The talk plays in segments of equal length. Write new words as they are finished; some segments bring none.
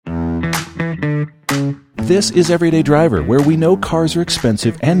This is Everyday Driver, where we know cars are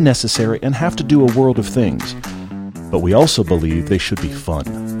expensive and necessary and have to do a world of things. But we also believe they should be fun.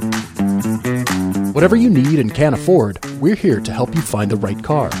 Whatever you need and can't afford, we're here to help you find the right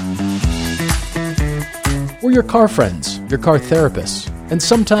car. We're your car friends, your car therapists, and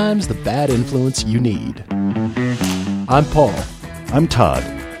sometimes the bad influence you need. I'm Paul. I'm Todd,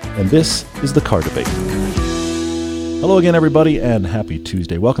 and this is The Car Debate. Hello again, everybody, and happy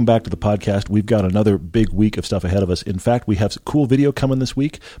Tuesday. Welcome back to the podcast. We've got another big week of stuff ahead of us. In fact, we have a cool video coming this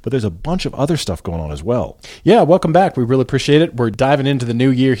week, but there's a bunch of other stuff going on as well. Yeah, welcome back. We really appreciate it. We're diving into the new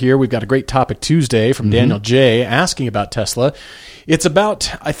year here. We've got a great topic Tuesday from Daniel J. asking about Tesla. It's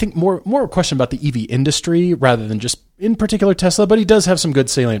about, I think, more a question about the EV industry rather than just in particular Tesla, but he does have some good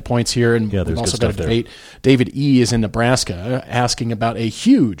salient points here. And we've also got a debate. David E. is in Nebraska asking about a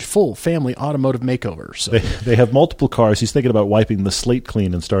huge full family automotive makeover. So they have multiple cars. He's thinking about wiping the slate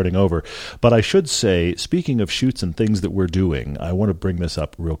clean and starting over. But I should say, speaking of shoots and things that we're doing, I want to bring this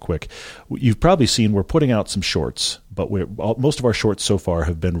up real quick. You've probably seen we're putting out some shorts, but most of our shorts so far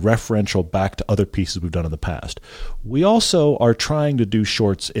have been referential back to other pieces we've done in the past. We also are trying to do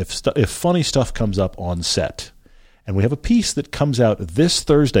shorts if funny stuff comes up on set. And we have a piece that comes out this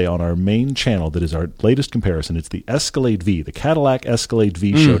Thursday on our main channel that is our latest comparison. It's the Escalade V. The Cadillac Escalade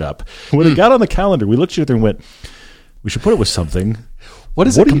V showed up. When it got on the calendar, we looked at it and went, we should put it with something. What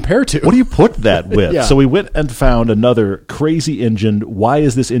does it compare to? What do you put that with? Yeah. So we went and found another crazy engine. Why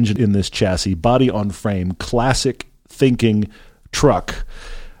is this engine in this chassis? Body on frame, classic thinking truck.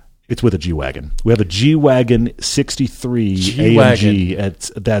 It's with a G-Wagon. We have a G-Wagon 63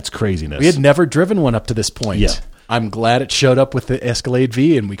 AMG. That's craziness. We had never driven one up to this point. Yeah. I'm glad it showed up with the Escalade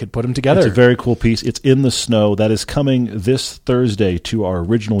V and we could put them together. It's a very cool piece. It's in the snow. That is coming this Thursday to our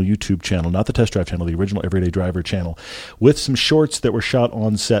original YouTube channel, not the Test Drive channel, the original Everyday Driver channel, with some shorts that were shot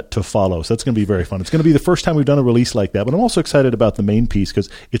on set to follow. So that's going to be very fun. It's going to be the first time we've done a release like that, but I'm also excited about the main piece because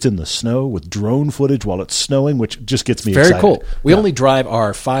it's in the snow with drone footage while it's snowing, which just gets me excited. Very cool. We only drive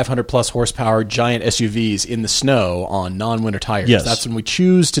our 500-plus horsepower giant SUVs in the snow on non-winter tires. Yes. That's when we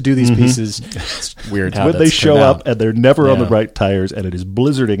choose to do these pieces. It's weird how when they show up and they're never on the Yeah. right tires, and it is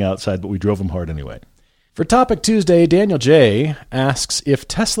blizzarding outside, but we drove them hard anyway. For Topic Tuesday, Daniel J. asks if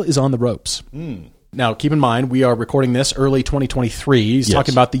Tesla is on the ropes. Now, keep in mind, we are recording this early 2023. He's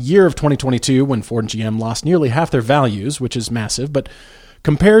talking about the year of 2022 when Ford and GM lost nearly half their values, which is massive. But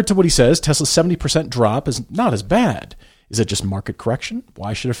compared to what he says, Tesla's 70% drop is not as bad. Is it just market correction?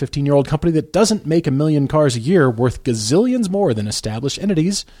 Why should a 15-year-old company that doesn't make 1 million cars a year worth gazillions more than established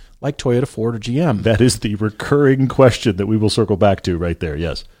entities like Toyota, Ford, or GM? That is the recurring question that we will circle back to right there,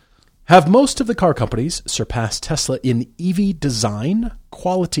 yes. Have most of the car companies surpassed Tesla in EV design,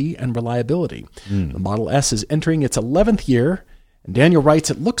 quality, and reliability? The Model S is entering its 11th year, and Daniel writes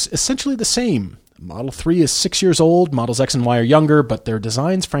it looks essentially the same. Model 3 is 6 years old, Models X and Y are younger, but their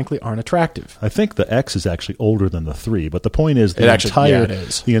designs, frankly, aren't attractive. I think the X is actually older than the 3, but the point is the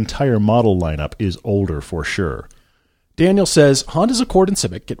entire model lineup is older for sure. Daniel says Honda's Accord and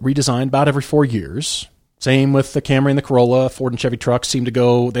Civic get redesigned about every 4 years. Same with the Camry and the Corolla. Ford and Chevy trucks seem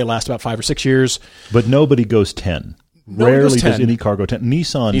to they last about 5 or 6 years. But nobody goes 10. Rarely does any car go 10.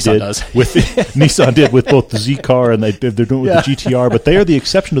 Nissan does. Nissan did with both the Z-Car and they're doing it with the GTR, but they are the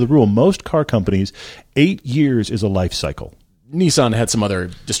exception to the rule. Most car companies, 8 years is a life cycle. Nissan had some other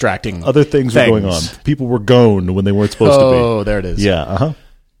distracting things were going on. People were gone when they weren't supposed to be. Oh, there it is. Yeah,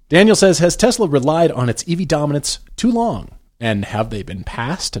 Daniel says, has Tesla relied on its EV dominance too long? And have they been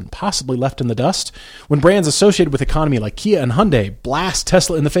passed and possibly left in the dust? When brands associated with economy like Kia and Hyundai blast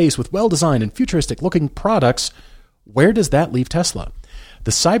Tesla in the face with well-designed and futuristic-looking products, where does that leave Tesla?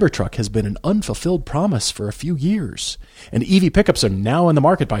 The Cybertruck has been an unfulfilled promise for a few years, and EV pickups are now in the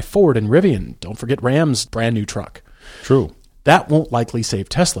market by Ford and Rivian. Don't forget Ram's brand new truck. True. That won't likely save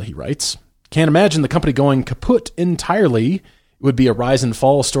Tesla, he writes. Can't imagine the company going kaput entirely. It would be a rise and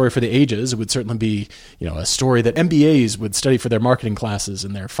fall story for the ages. It would certainly be, a story that MBAs would study for their marketing classes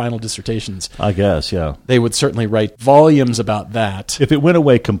and their final dissertations. I guess, yeah. They would certainly write volumes about that. If it went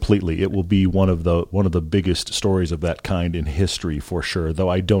away completely, it will be one of the biggest stories of that kind in history for sure, though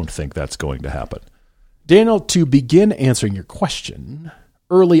I don't think that's going to happen. Daniel, to begin answering your question,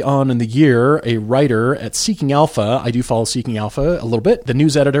 early on in the year, a writer at Seeking Alpha, I do follow Seeking Alpha a little bit, the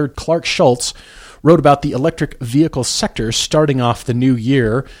news editor Clark Schultz, wrote about the electric vehicle sector starting off the new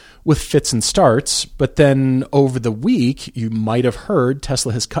year with fits and starts. But then over the week, you might have heard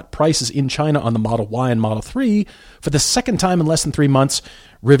Tesla has cut prices in China on the Model Y and Model 3 for the second time in less than 3 months.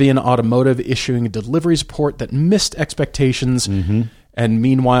 Rivian Automotive issuing a deliveries report that missed expectations. And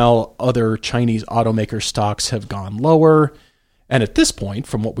meanwhile, other Chinese automaker stocks have gone lower. And at this point,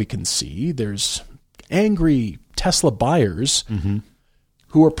 from what we can see, there's angry Tesla buyers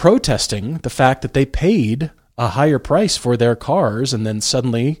who are protesting the fact that they paid a higher price for their cars, and then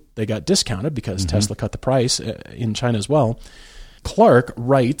suddenly they got discounted because Tesla cut the price in China as well. Clark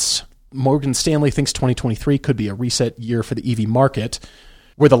writes, Morgan Stanley thinks 2023 could be a reset year for the EV market,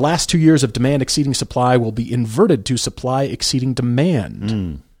 where the last 2 years of demand exceeding supply will be inverted to supply exceeding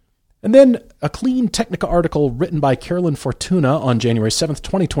demand. And then a Clean Technica article written by Carolyn Fortuna on January 7th,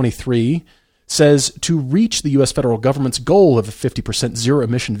 2023, says to reach the U.S. federal government's goal of a 50%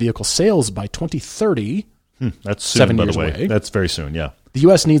 zero-emission vehicle sales by 2030... That's soon, 7 by years the way. away. That's very soon, yeah. The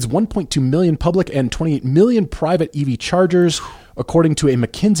U.S. needs 1.2 million public and 28 million private EV chargers, according to a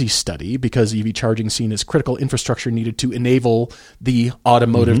McKinsey study, because EV charging is seen as critical infrastructure needed to enable the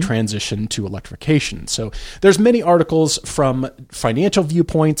automotive transition to electrification. So there's many articles from financial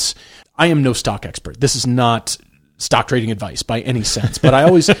viewpoints. I am no stock expert. This is not stock trading advice by any sense, but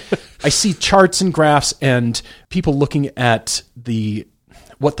I see charts and graphs and people looking at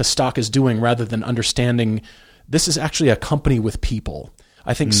what the stock is doing rather than understanding this is actually a company with people.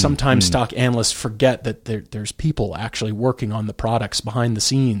 I think sometimes stock analysts forget that there's people actually working on the products behind the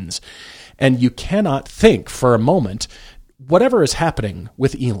scenes. And you cannot think for a moment, whatever is happening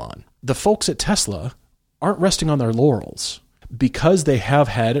with Elon, the folks at Tesla aren't resting on their laurels. Because they have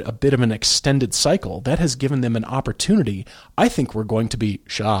had a bit of an extended cycle, that has given them an opportunity. I think we're going to be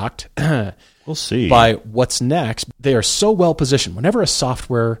shocked. We'll see. By what's next. They are so well positioned. Whenever a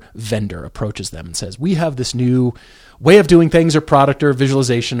software vendor approaches them and says, we have this new way of doing things or product or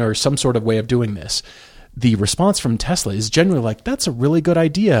visualization or some sort of way of doing this, the response from Tesla is generally like, that's a really good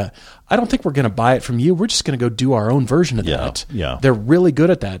idea. I don't think we're going to buy it from you. We're just going to go do our own version of that. Yeah. They're really good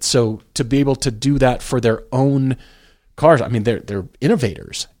at that. So to be able to do that for their own cars, I mean, they're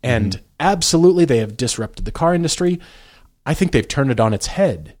innovators, and absolutely they have disrupted the car industry. I think they've turned it on its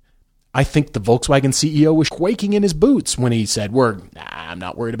head. I think the Volkswagen CEO was quaking in his boots when he said, I'm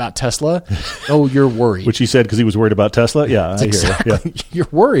not worried about Tesla. Oh, you're worried. Which he said because he was worried about Tesla? Yeah, I exactly. hear you. Yeah. You're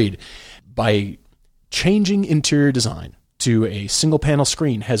worried. By changing interior design to a single panel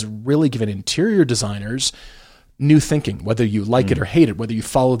screen has really given interior designers new thinking, whether you like it or hate it, whether you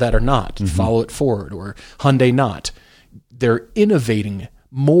follow that or not, follow it forward or Hyundai not. They're innovating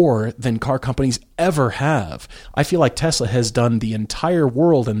more than car companies ever have. I feel like Tesla has done the entire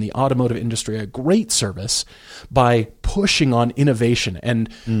world and the automotive industry a great service by pushing on innovation.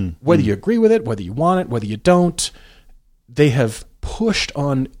 And whether you agree with it, whether you want it, whether you don't, they have pushed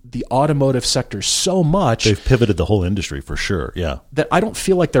on the automotive sector so much. They've pivoted the whole industry for sure, yeah. That I don't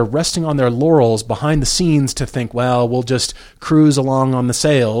feel like they're resting on their laurels behind the scenes to think, well, we'll just cruise along on the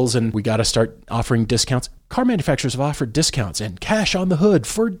sales and we got to start offering discounts. Car manufacturers have offered discounts and cash on the hood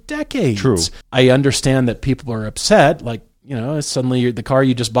for decades. True. I understand that people are upset, like, suddenly the car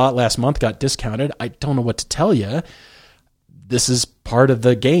you just bought last month got discounted. I don't know what to tell you. This is part of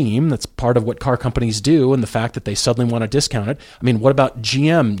the game. That's part of what car companies do, and the fact that they suddenly want to discount it. I mean, what about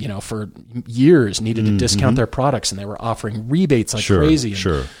GM, for years needed to discount their products, and they were offering rebates like crazy.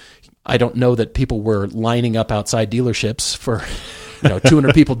 And I don't know that people were lining up outside dealerships for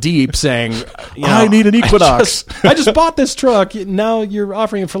 200 people deep saying, I need an Equinox. I just bought this truck. Now you're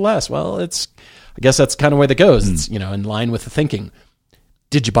offering it for less. Well, I guess that's kind of where that goes. It's, in line with the thinking.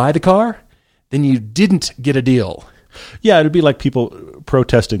 Did you buy the car? Then you didn't get a deal. Yeah, it'd be like people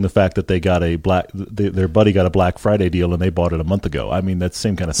protesting the fact that they got their buddy got a Black Friday deal and they bought it a month ago. I mean, that's the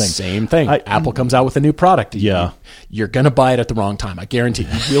same kind of thing. Same thing. Apple comes out with a new product. Yeah. You're going to buy it at the wrong time. I guarantee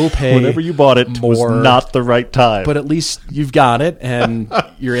you will pay. Whenever you bought it was not the right time. But at least you've got it and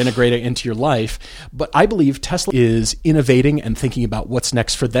you're integrating it into your life. But I believe Tesla is innovating and thinking about what's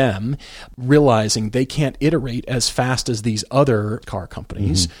next for them, realizing they can't iterate as fast as these other car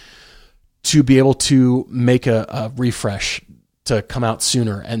companies. To be able to make a refresh to come out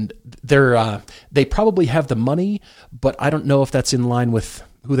sooner. And they probably have the money, but I don't know if that's in line with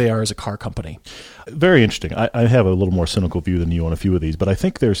who they are as a car company. Very interesting. I have a little more cynical view than you on a few of these, but I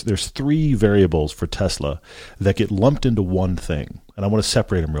think there's three variables for Tesla that get lumped into one thing, and I want to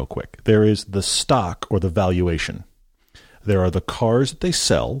separate them real quick. There is the stock or the valuation. There are the cars that they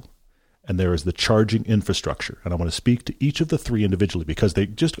sell, and there is the charging infrastructure. And I want to speak to each of the three individually because they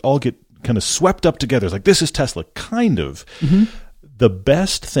just all get kind of swept up together. It's like, this is Tesla, kind of. The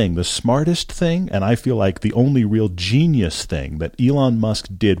best thing, the smartest thing, and I feel like the only real genius thing that Elon Musk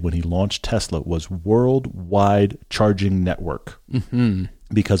did when he launched Tesla was worldwide charging network.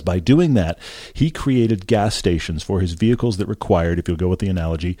 Because by doing that, he created gas stations for his vehicles that required, if you'll go with the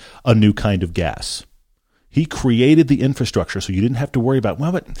analogy, a new kind of gas. He created the infrastructure so you didn't have to worry about,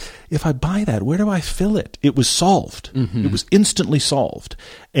 well, but if I buy that, where do I fill it? It was solved. It was instantly solved.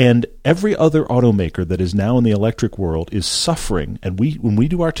 And every other automaker that is now in the electric world is suffering. And when we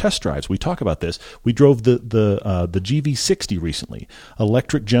do our test drives, we talk about this. We drove the GV60 recently,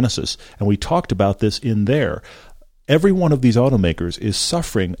 electric Genesis, and we talked about this in there. Every one of these automakers is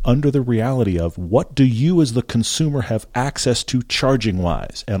suffering under the reality of what do you as the consumer have access to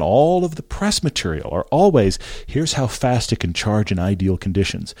charging-wise? And all of the press material are always, here's how fast it can charge in ideal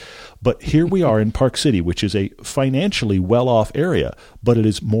conditions. But here we are in Park City, which is a financially well-off area, but it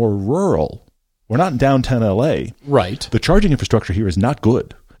is more rural. We're not in downtown L.A. Right. The charging infrastructure here is not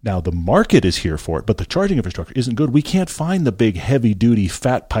good. Now, the market is here for it, but the charging infrastructure isn't good. We can't find the big, heavy-duty,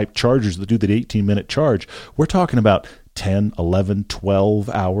 fat pipe chargers that do the 18-minute charge. We're talking about 10, 11, 12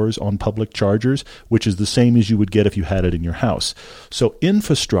 hours on public chargers, which is the same as you would get if you had it in your house. So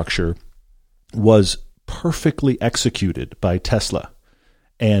infrastructure was perfectly executed by Tesla.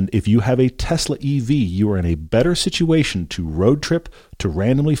 And if you have a Tesla EV, you are in a better situation to road trip, to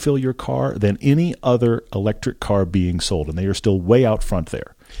randomly fill your car than any other electric car being sold. And they are still way out front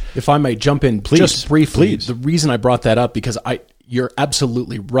there. If I might jump in just briefly, the reason I brought that up, because you're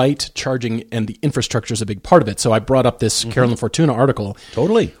absolutely right. Charging and the infrastructure is a big part of it. So I brought up this Carolyn Fortuna article.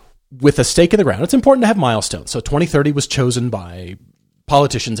 Totally. With a stake in the ground. It's important to have milestones. So 2030 was chosen by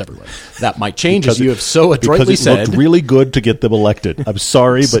politicians everywhere. That might change, as you have so adroitly said. Because it looked really good to get them elected. I'm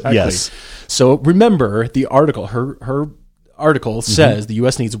sorry, but yes. So remember, the article, her article says the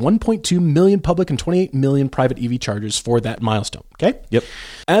U.S. needs 1.2 million public and 28 million private EV chargers for that milestone. Okay? Yep.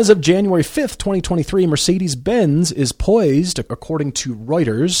 As of January 5th, 2023, Mercedes-Benz is poised, according to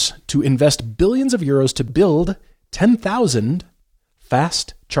Reuters, to invest billions of euros to build 10,000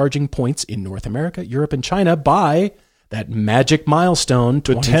 fast charging points in North America, Europe, and China by that magic milestone,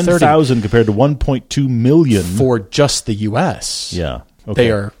 2030. 10,000 compared to 1.2 million. For just the U.S. Yeah. Okay.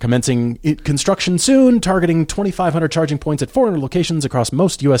 They are commencing construction soon, targeting 2,500 charging points at 400 locations across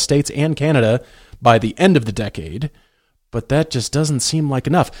most U.S. states and Canada by the end of the decade. But that just doesn't seem like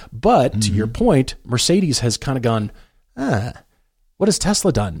enough. But to your point, Mercedes has kind of gone, what has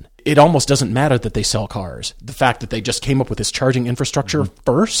Tesla done? It almost doesn't matter that they sell cars. The fact that they just came up with this charging infrastructure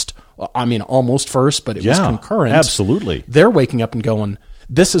first, I mean, almost first, but it was concurrent. Absolutely. They're waking up and going,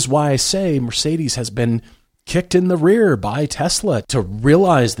 this is why I say Mercedes has been kicked in the rear by Tesla to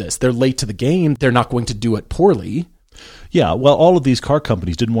realize this. They're late to the game. They're not going to do it poorly. Yeah, well, all of these car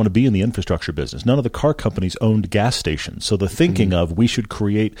companies didn't want to be in the infrastructure business. None of the car companies owned gas stations. So the thinking of we should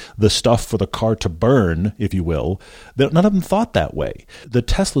create the stuff for the car to burn, if you will, none of them thought that way. The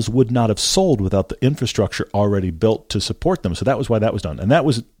Teslas would not have sold without the infrastructure already built to support them. So that was why that was done. And that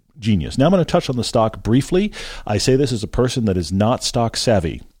was genius. Now I'm going to touch on the stock briefly. I say this as a person that is not stock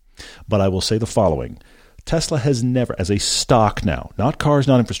savvy, but I will say the following. Tesla has never, as a stock now, not cars,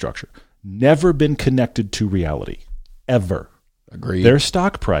 not infrastructure, never been connected to reality. Ever. Agreed. Their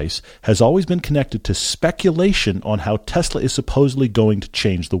stock price has always been connected to speculation on how Tesla is supposedly going to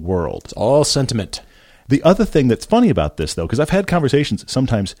change the world. It's all sentiment. The other thing that's funny about this, though, because I've had conversations,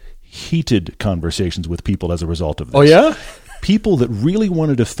 sometimes heated conversations with people as a result of this. Oh, yeah? People that really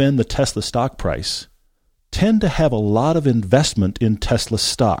want to defend the Tesla stock price tend to have a lot of investment in Tesla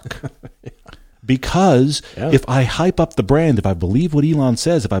stock. Because if I hype up the brand, if I believe what Elon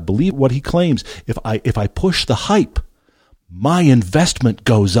says, if I believe what he claims, if I push the hype, my investment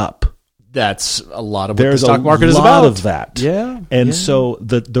goes up. That's a lot of what the stock market is about. There's a lot of that. Yeah. And so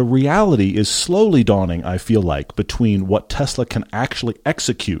the reality is slowly dawning, I feel like, between what Tesla can actually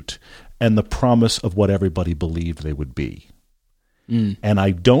execute and the promise of what everybody believed they would be. And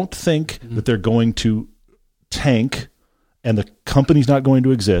I don't think that they're going to tank and the company's not going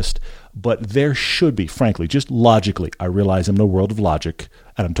to exist, but there should be, frankly, just logically, I realize I'm in a world of logic,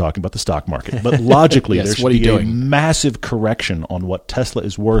 and I'm talking about the stock market, but logically yes, there should be a massive correction on what Tesla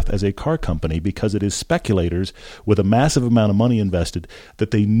is worth as a car company because it is speculators with a massive amount of money invested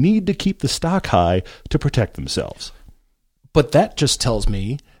that they need to keep the stock high to protect themselves. But that just tells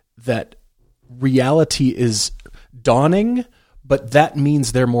me that reality is dawning, but that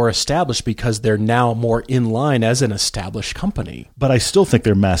means they're more established because they're now more in line as an established company. But I still think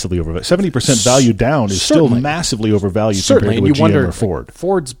they're massively overvalued. 70% value down is still massively overvalued compared to a GM or Ford.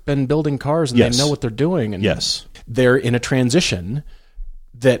 Ford's been building cars and they know what they're doing. And they're in a transition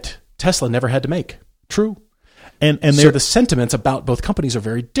that Tesla never had to make. True. And so the sentiments about both companies are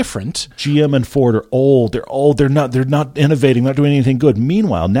very different. GM and Ford are old. They're old. They're not innovating, not doing anything good.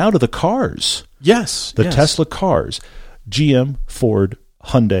 Meanwhile, now to the cars. Yes. The Tesla cars. GM, Ford,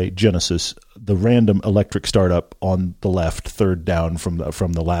 Hyundai, Genesis, the random electric startup on the left, third down from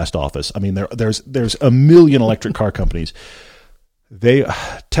the last office. I mean, there's a million electric car companies.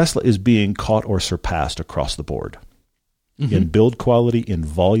 Tesla is being caught or surpassed across the board in build quality, in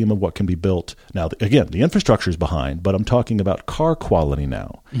volume of what can be built. Now, again, the infrastructure is behind, but I'm talking about car quality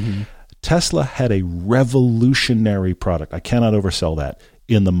now. Tesla had a revolutionary product. I cannot oversell that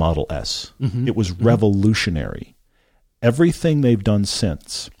in the Model S. It was revolutionary. Everything they've done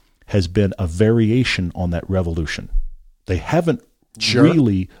since has been a variation on that revolution. They haven't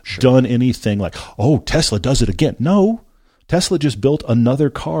really done anything like, oh, Tesla does it again. No, Tesla just built another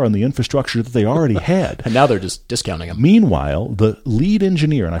car on the infrastructure that they already had. And now they're just discounting them. Meanwhile, the lead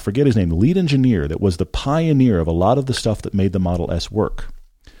engineer, and I forget his name, the lead engineer that was the pioneer of a lot of the stuff that made the Model S work,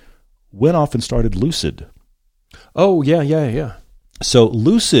 went off and started Lucid. Oh, yeah. So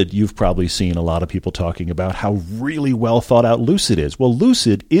Lucid, you've probably seen a lot of people talking about how really well thought out Lucid is. Well,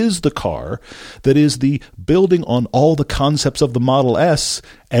 Lucid is the car that is the building on all the concepts of the Model S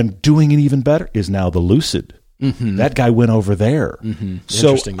and doing it even better is now the Lucid. That guy went over there. So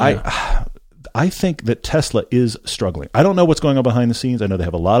Interesting, yeah. I think that Tesla is struggling. I don't know what's going on behind the scenes. I know they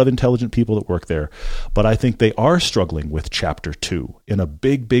have a lot of intelligent people that work there, but I think they are struggling with Chapter 2 in a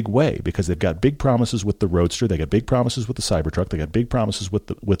big, big way because they've got big promises with the Roadster. They got big promises with the Cybertruck. They got big promises with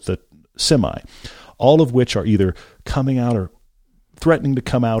the Semi, all of which are either coming out or threatening to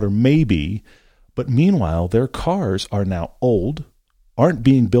come out or maybe. But meanwhile, their cars are now old, aren't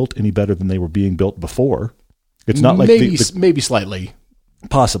being built any better than they were being built before. It's not like maybe slightly.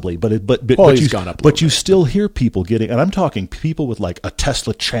 Possibly, but you still hear people getting, and I'm talking people with like a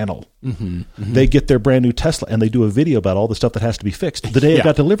Tesla channel. They get their brand new Tesla and they do a video about all the stuff that has to be fixed the day it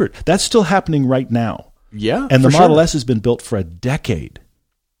got delivered. That's still happening right now. Yeah, and the Model S has been built for a decade.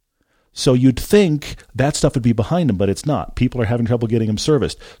 So you'd think that stuff would be behind them, but it's not. People are having trouble getting them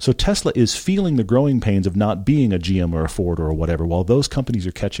serviced. So Tesla is feeling the growing pains of not being a GM or a Ford or whatever, while those companies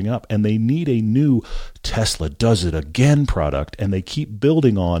are catching up. And they need a new Tesla does it again product, and they keep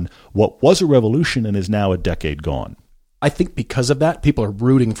building on what was a revolution and is now a decade gone. I think because of that, people are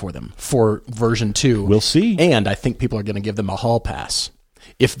rooting for them for version 2. We'll see. And I think people are going to give them a hall pass.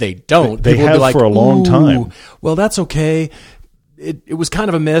 If they don't, they people have will be like, for a long time. Well, that's okay. It was kind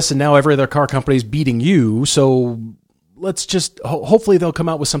of a miss, and now every other car company is beating you, so let's just hopefully they'll come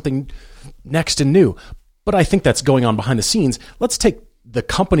out with something next and new. But I think that's going on behind the scenes. Let's take the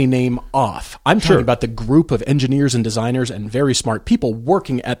company name off. I'm talking about the group of engineers and designers and very smart people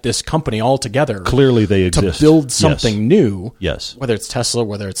working at this company all together. Clearly they exist. To build something new. Yes. Whether it's Tesla,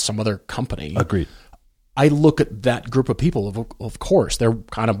 whether it's some other company. Agreed. I look at that group of people, of course, they're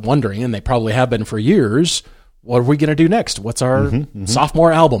kind of wondering, and they probably have been for years, what are we going to do next? What's our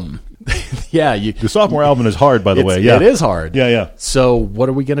sophomore album? The sophomore album is hard, by the way. Yeah, it is hard. Yeah. So what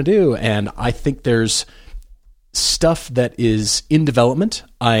are we going to do? And I think there's stuff that is in development.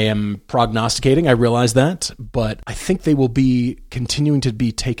 I am prognosticating. I realize that, but I think they will be continuing to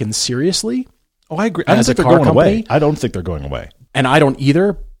be taken seriously. Oh, I agree. I don't think they're going away. I don't think they're going away. And I don't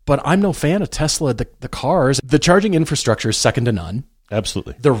either. But I'm no fan of Tesla. The cars, the charging infrastructure is second to none.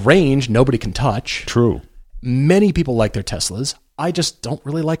 Absolutely. The range nobody can touch. True. Many people like their Teslas. I just don't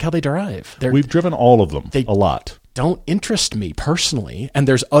really like how they drive. We've driven all of them a lot. Don't interest me personally. And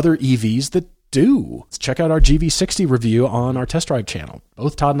there's other EVs that do. Let's check out our GV60 review on our test drive channel.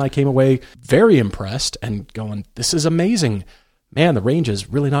 Both Todd and I came away very impressed and going, this is amazing. Man, the range is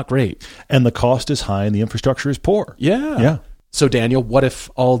really not great. And the cost is high and the infrastructure is poor. Yeah. So Daniel, what if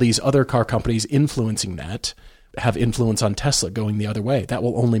all these other car companies influencing that have influence on Tesla going the other way? That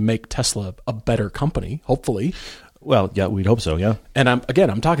will only make Tesla a better company, hopefully. Well, yeah, we'd hope so, yeah. And I'm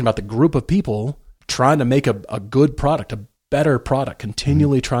talking about the group of people trying to make a good product, a better product,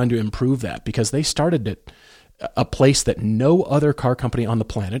 continually trying to improve that, because they started at a place that no other car company on the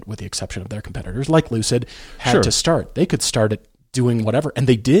planet, with the exception of their competitors like Lucid, had to start. They could start at doing whatever, and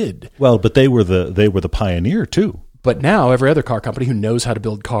they did. Well, but they were the pioneer too. But now every other car company who knows how to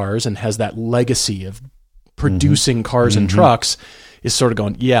build cars and has that legacy of producing cars and trucks is sort of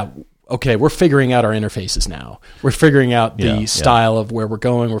going, okay, we're figuring out our interfaces now. We're figuring out the style of where we're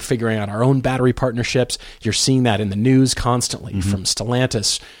going. We're figuring out our own battery partnerships. You're seeing that in the news constantly from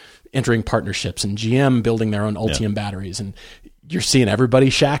Stellantis entering partnerships and GM building their own Ultium batteries. And you're seeing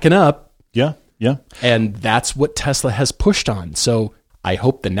everybody shacking up. Yeah. And that's what Tesla has pushed on. So I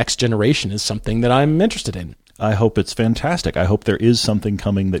hope the next generation is something that I'm interested in. I hope it's fantastic. I hope there is something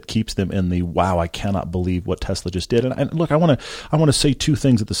coming that keeps them in the, wow, I cannot believe what Tesla just did. And look, I want to say two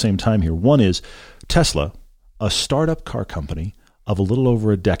things at the same time here. One is Tesla, a startup car company of a little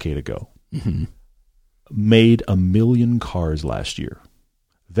over a decade ago, made 1 million cars last year.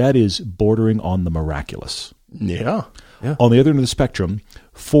 That is bordering on the miraculous. Yeah. On the other end of the spectrum,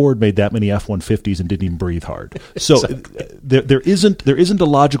 Ford made that many F-150s and didn't even breathe hard. So there isn't a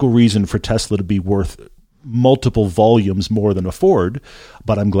logical reason for Tesla to be worth multiple volumes more than a Ford,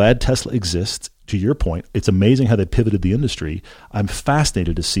 but I'm glad Tesla exists. To your point, it's amazing how they pivoted the industry. I'm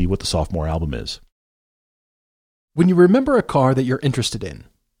fascinated to see what the sophomore album is. When you remember a car that you're interested in,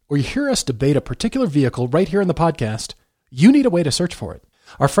 or you hear us debate a particular vehicle right here in the podcast, you need a way to search for it.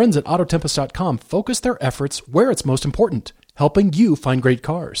 Our friends at Autotempest.com focus their efforts where it's most important, helping you find great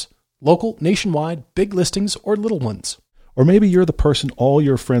cars. Local, nationwide, big listings, or little ones. Or maybe you're the person all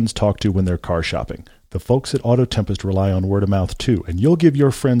your friends talk to when they're car shopping. The folks at Auto Tempest rely on word of mouth too, and you'll give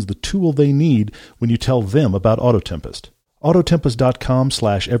your friends the tool they need when you tell them about Auto Tempest.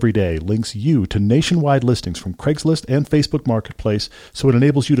 Autotempest.com/everyday links you to nationwide listings from Craigslist and Facebook Marketplace, so it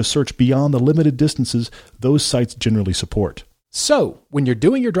enables you to search beyond the limited distances those sites generally support. So, when you're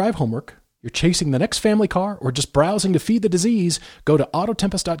doing your drive homework, you're chasing the next family car, or just browsing to feed the disease, go to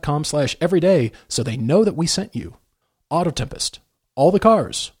Autotempest.com/everyday so they know that we sent you. Auto Tempest. All the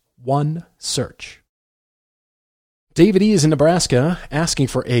cars. One search. David E. is in Nebraska asking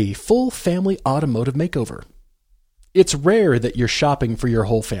for a full family automotive makeover. It's rare that you're shopping for your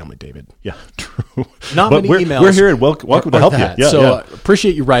whole family, David. Yeah, true. Not but many emails. We're here and welcome to help that. you. Yeah, so yeah.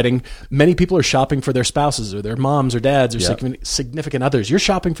 Appreciate you writing. Many people are shopping for their spouses or their moms or dads or Yeah. significant others. You're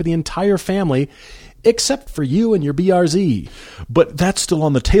shopping for the entire family, except for you and your BRZ. But that's still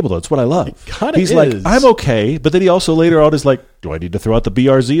on the table, though. That's what I love. kinda He's is. like, I'm okay. But then he also later on is like, do I need to throw out the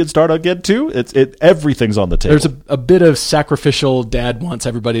BRZ and start again too? Everything's on the table. There's a bit of sacrificial dad wants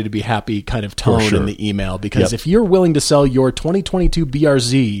everybody to be happy kind of tone sure. in the email, because Yep. if you're willing to sell your 2022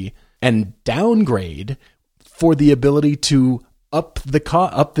 BRZ and downgrade for the ability to up the to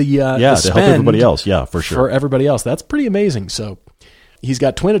spend help everybody else. Yeah, for sure. for everybody else, that's pretty amazing. So he's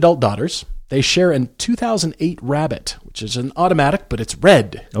got twin adult daughters. They share a 2008 Rabbit, which is an automatic, but it's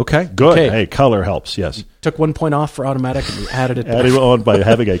red. Okay, good. Okay. Hey, color helps. Yes. Took 1 point off for automatic and we added it back. Adding on by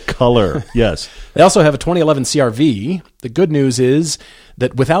having a color. Yes. They also have a 2011 CRV. The good news is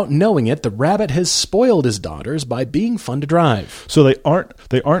that without knowing it, the Rabbit has spoiled his daughters by being fun to drive. So they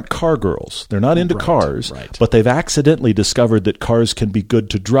aren't car girls. They're not into cars, right. but they've accidentally discovered that cars can be good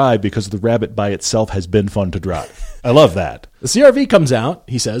to drive because the Rabbit by itself has been fun to drive. I love that. The CRV comes out,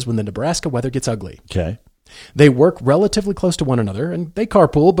 he says, when the Nebraska weather gets ugly. Okay. They work relatively close to one another, and they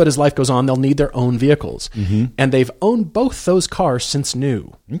carpool, but as life goes on, they'll need their own vehicles. Mm-hmm. And they've owned both those cars since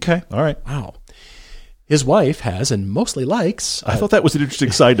new. Okay. All right. Wow. His wife has and mostly likes. I thought that was an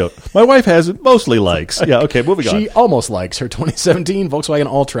interesting side note. My wife has and mostly likes. Yeah, okay, moving on. She almost likes her 2017 Volkswagen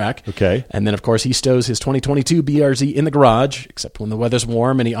Alltrack. Okay. And then, of course, he stows his 2022 BRZ in the garage, except when the weather's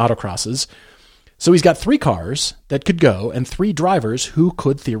warm and he autocrosses. So he's got 3 cars that could go and 3 drivers who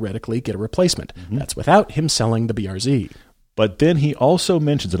could theoretically get a replacement. Mm-hmm. That's without him selling the BRZ. But then he also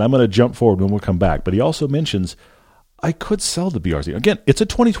mentions, and I'm going to jump forward when we'll come back, but he also mentions, I could sell the BRZ. Again, it's a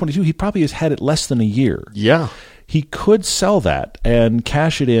 2022. He probably has had it less than a year. Yeah. He could sell that and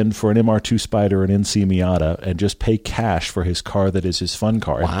cash it in for an MR2 Spider, an NC Miata, and just pay cash for his car that is his fun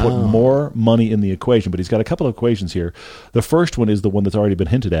car and put more money in the equation. But he's got a couple of equations here. The first one is the one that's already been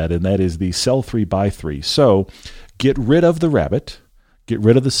hinted at, and that is the sell 3 buy 3. So get rid of the Rabbit, get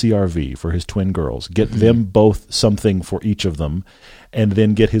rid of the CRV for his twin girls, get them both something for each of them, and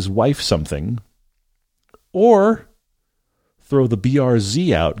then get his wife something. Or throw the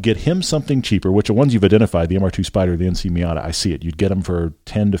BRZ out, get him something cheaper, which are ones you've identified, the MR2 Spider, the NC Miata. I see it. You'd get them for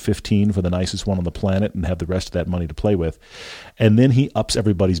 10 to 15 for the nicest one on the planet and have the rest of that money to play with. And then he ups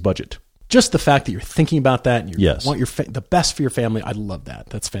everybody's budget. Just the fact that you're thinking about that and you Yes. want the best for your family, I love that.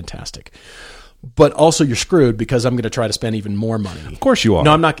 That's fantastic. But also you're screwed because I'm going to try to spend even more money. Of course you are.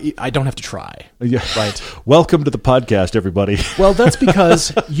 No, I'm not. I don't have to try. Yeah. Right. Welcome to the podcast, everybody. Well, that's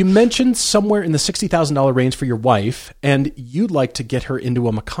because you mentioned somewhere in the $60,000 range for your wife, and you'd like to get her into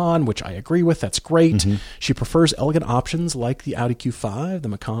a Macan, which I agree with. That's great. Mm-hmm. She prefers elegant options like the Audi Q5. The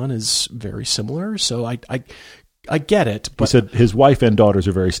Macan is very similar, so I get it. But He said his wife and daughters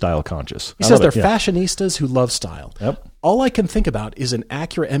are very style conscious. he says they're fashionistas who love style. Yep. All I can think about is an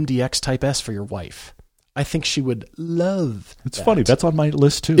Acura MDX Type S for your wife. I think she would love It's that. funny. That's on my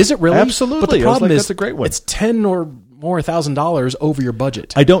list, too. Is it really? Absolutely. But the I was problem like, is that's a great one. it's $10,000 or more over your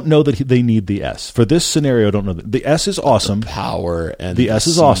budget. I don't know that they need the S. For this scenario, I don't know. The S is awesome. Power and The S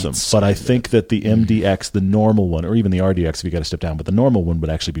is awesome, but I think that the MDX, the normal one, or even the RDX if you got to step down, but the normal one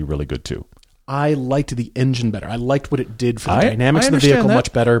would actually be really good, too. I liked the engine better. I liked what it did for the I dynamics of the understand vehicle that.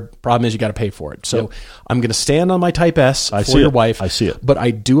 much better. Problem is you got to pay for it. So Yep. I'm going to stand on my Type S I for see your it. wife. I see it. But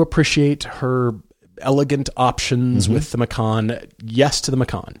I do appreciate her elegant options with the Macan. Yes to the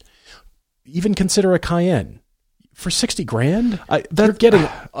Macan. Even consider a Cayenne. For 60 grand, you're getting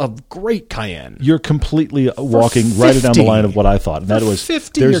a great Cayenne. You're completely walking right down the line of what I thought. And that was,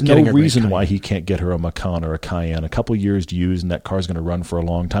 50, there's you're no reason Cayenne. why he can't get her a Macan or a Cayenne. A couple years to use, and that car's going to run for a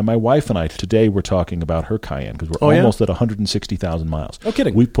long time. My wife and I, today, we're talking about her Cayenne because we're almost at 160,000 miles. No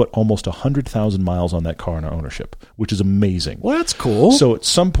kidding. We put almost 100,000 miles on that car in our ownership, which is amazing. Well, that's cool. So at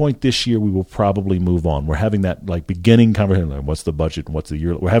some point this year, we will probably move on. We're having that like beginning conversation. Like, what's the budget and what's the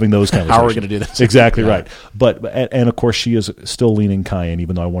year? We're having those conversations. How are we going to do this? Exactly right. But and of course, she is still leaning Cayenne,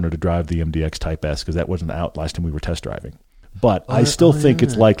 even though I wanted to drive the MDX Type S because that wasn't out last time we were test driving. But I still think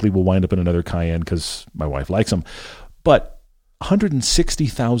it's likely we'll wind up in another Cayenne because my wife likes them. But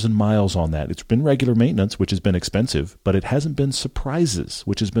 160,000 miles on that. It's been regular maintenance, which has been expensive, but it hasn't been surprises,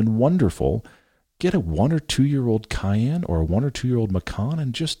 which has been wonderful. Get a 1 or 2 year old Cayenne or a 1 or 2 year old Macan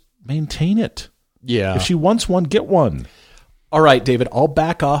and just maintain it. Yeah. If she wants one, get one. All right, David, I'll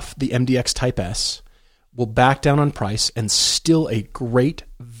back off the MDX Type S. We'll back down on price and still a great,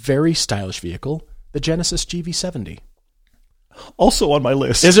 very stylish vehicle, the Genesis GV70. Also on my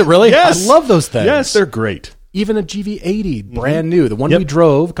list. Is it really? Yes. I love those things. Yes, they're great. Even a GV80, brand new. The one we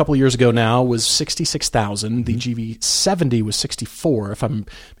drove a couple of years ago now was 66,000. The GV70 was 64,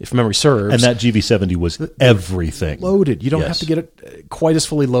 if memory serves. And that GV70 was everything. Loaded. You don't have to get it quite as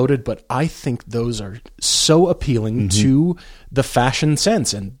fully loaded, but I think those are so appealing to the fashion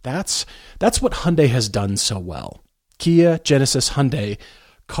sense. And that's what Hyundai has done so well. Kia, Genesis, Hyundai.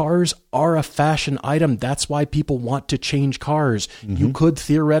 Cars are a fashion item. That's why people want to change cars. You could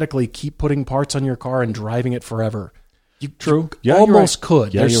theoretically keep putting parts on your car and driving it forever. True. You almost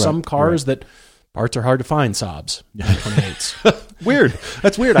could. Yeah, There's some cars that parts are hard to find, Saabs. Weird.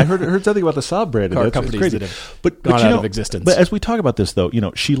 That's weird. I heard something about the Saab brand. Car That's companies crazy. that have but gone you out know, of existence. But as we talk about this, though,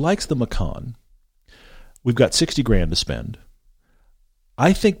 she likes the Macan. We've got 60 grand to spend.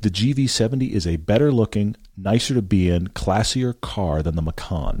 I think the GV70 is a better looking, nicer to be in, classier car than the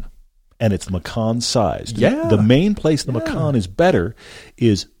Macan. And it's Macan sized. Yeah. The main place the Macan is better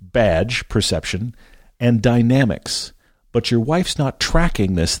is badge perception and dynamics. But your wife's not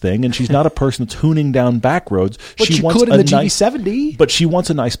tracking this thing, and she's not a person that's hooning down back roads. But she you wants could in a the GV70. But she wants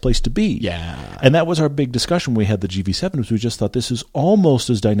a nice place to be. Yeah. And that was our big discussion when we had the GV7. Was we just thought this is almost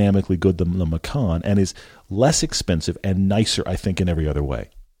as dynamically good than the Macan and is less expensive and nicer, I think, in every other way.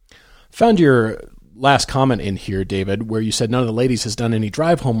 Found your last comment in here, David, where you said none of the ladies has done any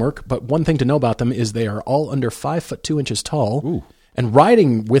drive homework, but one thing to know about them is they are all under 5'2" tall. Ooh. And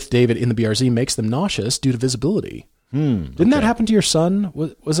riding with David in the BRZ makes them nauseous due to visibility. Didn't that happen to your son?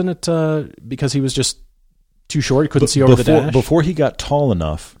 Wasn't it because he was just too short? He couldn't see over the dash? Before he got tall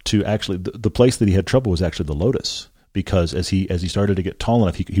enough to actually, the place that he had trouble was actually the Lotus. Because as he started to get tall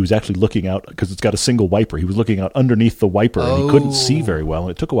enough, he was actually looking out, because it's got a single wiper. He was looking out underneath the wiper, and he couldn't see very well.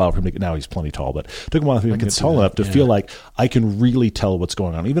 And it took a while for him to get, now he's plenty tall, but it took a while for him to get tall enough to feel like I can really tell what's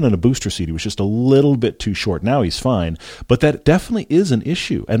going on. Even in a booster seat, he was just a little bit too short. Now he's fine, but that definitely is an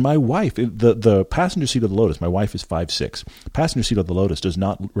issue. And my wife, the passenger seat of the Lotus, my wife is 5'6". Passenger seat of the Lotus does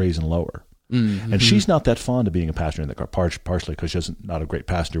not raise and lower. Mm-hmm. And she's not that fond of being a passenger in the car, partially because she's not a great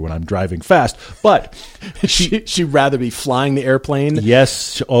passenger when I'm driving fast. But she'd rather be flying the airplane.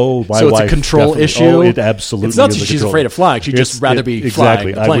 Yes. Oh, my so wife. It's a control issue. Oh, it absolutely is. It's not is that a she's control. afraid of flying. She'd just rather be flying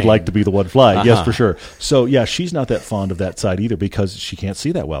the plane. I would like to be the one flying. Yes, for sure. So, yeah, she's not that fond of that side either because she can't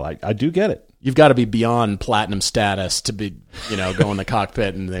see that well. I do get it. You've got to be beyond platinum status to be, go in the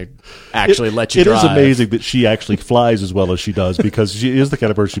cockpit and they actually let you drive. It is amazing that she actually flies as well as she does because she is the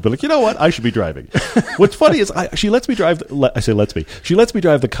kind of person she'd be like, you know what, I should be driving. What's funny is she lets me drive. She lets me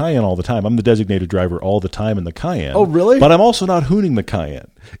drive the Cayenne all the time. I'm the designated driver all the time in the Cayenne. Oh, really? But I'm also not hooning the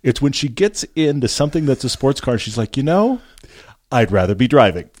Cayenne. It's when she gets into something that's a sports car, she's like, I'd rather be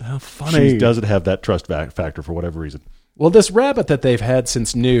driving. How funny. She doesn't have that trust factor for whatever reason. Well, this Rabbit that they've had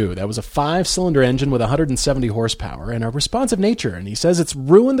since new, that was a 5-cylinder engine with 170 horsepower and a responsive nature. And he says it's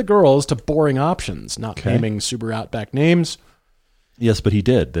ruined the girls to boring options, not naming Subaru Outback names. Yes, but he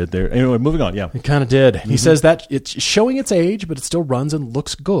did. Anyway, moving on, yeah. It kind of did. Mm-hmm. He says that it's showing its age, but it still runs and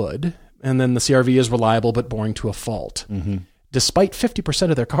looks good. And then the CRV is reliable but boring to a fault. Mm-hmm. Despite 50%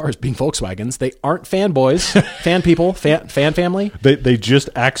 of their cars being Volkswagens, they aren't fanboys, fan people, fan family. They just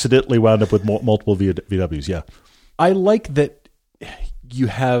accidentally wound up with multiple VWs, yeah. I like that you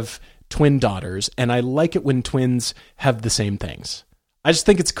have twin daughters, and I like it when twins have the same things. I just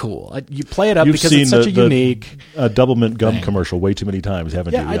think it's cool. You play it up because it's such a unique double mint gum commercial way too many times,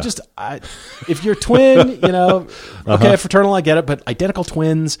 haven't you? Yeah, if you're twin, okay, fraternal, I get it, but identical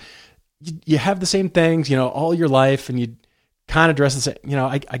twins, you have the same things, all your life, and you kind of dress the same.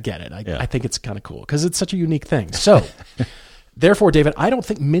 I get it. I think it's kind of cool because it's such a unique thing. So, therefore, David, I don't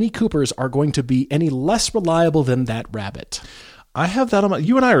think Mini Coopers are going to be any less reliable than that Rabbit. I have that on my...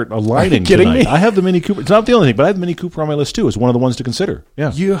 You and I are aligning. Are you kidding tonight. me? I have the Mini Cooper. It's not the only thing, but I have the Mini Cooper on my list too. It's one of the ones to consider. Yeah.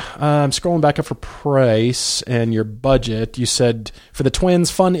 I'm scrolling back up for price and your budget. You said for the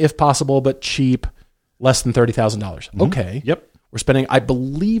twins, fun if possible, but cheap, less than $30,000. Mm-hmm. Okay. Yep. We're spending, I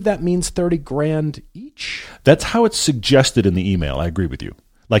believe that means $30,000 each. That's how it's suggested in the email. I agree with you.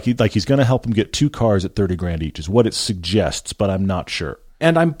 Like he's going to help him get 2 cars at $30,000 each is what it suggests, but I'm not sure.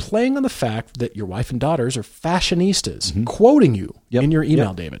 And I'm playing on the fact that your wife and daughters are fashionistas, quoting you in your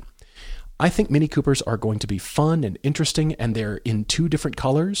email, David. I think Mini Coopers are going to be fun and interesting, and they're in 2 different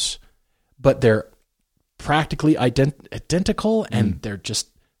colors, but they're practically identical, and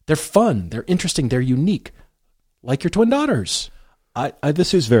they're fun, they're interesting, they're unique, like your twin daughters.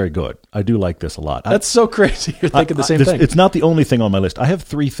 This is very good. I do like this a lot. That's so crazy. You're thinking the same thing. It's not the only thing on my list. I have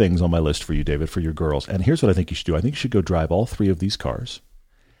 3 things on my list for you, David, for your girls. And here's what I think you should do. I think you should go drive all 3 of these cars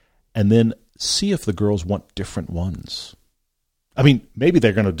and then see if the girls want different ones. I mean, maybe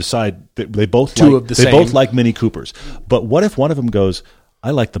they're going to decide that they both like Mini Coopers. But what if one of them goes,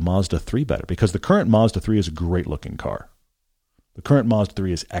 I like the Mazda 3 better? Because the current Mazda 3 is a great-looking car. The current Mazda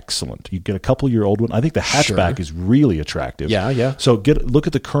 3 is excellent. You get a couple-year-old one. I think the hatchback is really attractive. Yeah. So look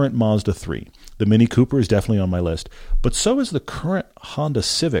at the current Mazda 3. The Mini Cooper is definitely on my list. But so is the current Honda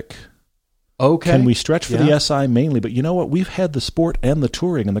Civic. Okay. Can we stretch for the SI mainly? But you know what? We've had the Sport and the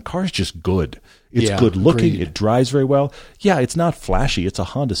Touring, and the car's just good. It's good looking. Agreed. It drives very well. Yeah, it's not flashy. It's a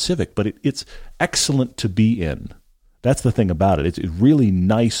Honda Civic, but it's excellent to be in. That's the thing about it. It's a really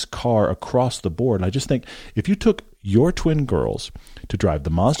nice car across the board. And I just think if you took your twin girls to drive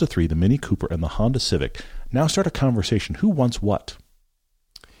the Mazda 3, the Mini Cooper, and the Honda Civic, now start a conversation. Who wants what?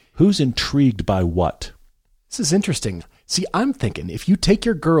 Who's intrigued by what? This is interesting. See, I'm thinking if you take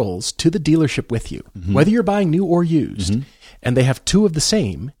your girls to the dealership with you, whether you're buying new or used, and they have 2 of the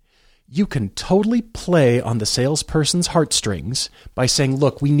same, you can totally play on the salesperson's heartstrings by saying,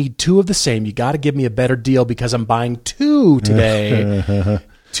 look, we need 2 of the same. You got to give me a better deal because I'm buying 2 today.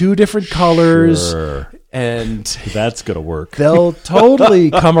 2 different colors. Sure. And that's going to work. They'll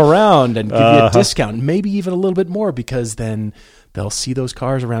totally come around and give you a discount, maybe even a little bit more, because then they'll see those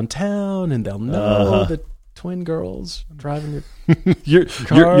cars around town and they'll know that twin girls driving your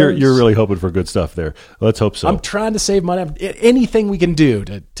cars. You're really hoping for good stuff there. Let's hope so. I'm trying to save money. Anything we can do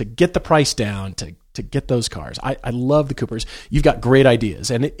to get the price down, to get those cars. I love the Coopers. You've got great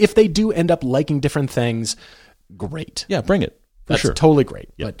ideas. And if they do end up liking different things, great. Yeah, bring it. That's totally great.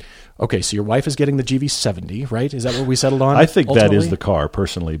 Yep. But okay, so your wife is getting the GV70, right? Is that what we settled on? I think ultimately? that is the car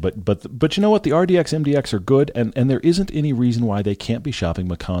personally. But you know what? The RDX, MDX are good, and there isn't any reason why they can't be shopping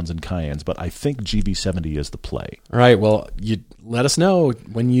Macans and Cayennes. But I think GV70 is the play. All right. Well, you let us know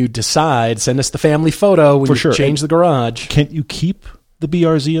when you decide. Send us the family photo when you change the garage. Can't you keep the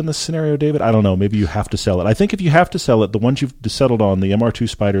BRZ in this scenario, David? I don't know. Maybe you have to sell it. I think if you have to sell it, the ones you've settled on, the MR2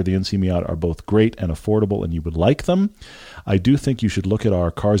 Spider, the NC Miata, are both great and affordable, and you would like them. I do think you should look at our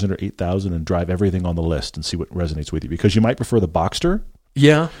cars under 8,000 and drive everything on the list and see what resonates with you, because you might prefer the Boxster.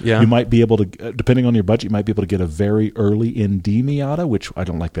 Yeah. You might be able to, depending on your budget, you might be able to get a very early ND Miata, which I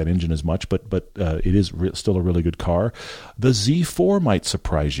don't like that engine as much, but it is still a really good car. The Z4 might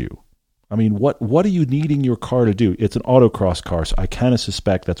surprise you. I mean, what are you needing your car to do? It's an autocross car, so I kind of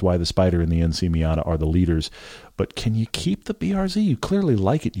suspect that's why the Spider and the NC Miata are the leaders. But can you keep the BRZ? You clearly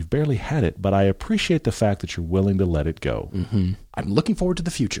like it. You've barely had it. But I appreciate the fact that you're willing to let it go. Mm-hmm. I'm looking forward to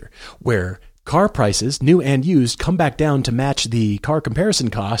the future where car prices, new and used, come back down to match the car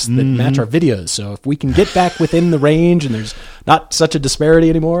comparison costs that match our videos. So if we can get back within the range and there's not such a disparity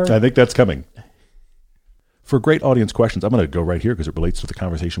anymore. I think that's coming. For great audience questions, I'm going to go right here because it relates to the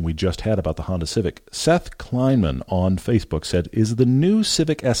conversation we just had about the Honda Civic. Seth Kleinman on Facebook said, is the new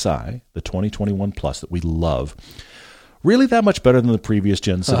Civic Si, the 2021 Plus that we love, really that much better than the previous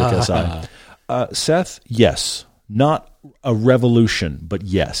gen Civic Si? Seth, yes. Not a revolution, but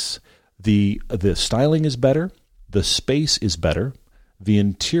yes. The styling is better. The space is better. The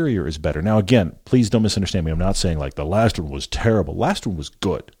interior is better. Now, again, please don't misunderstand me. I'm not saying like the last one was terrible. Last one was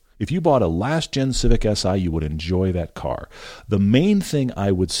good. If you bought a last-gen Civic Si, you would enjoy that car. The main thing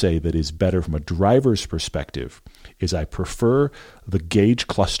I would say that is better from a driver's perspective is I prefer the gauge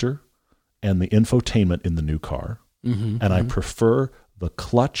cluster and the infotainment in the new car, and I prefer the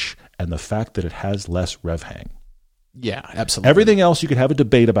clutch and the fact that it has less rev hang. Yeah, absolutely. Everything else you could have a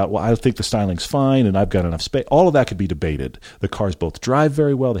debate about, well, I think the styling's fine and I've got enough space. All of that could be debated. The cars both drive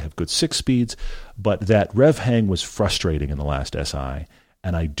very well. They have good 6 speeds, but that rev hang was frustrating in the last Si.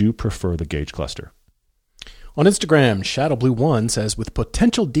 And I do prefer the gauge cluster. On Instagram, ShadowBlue1 says, with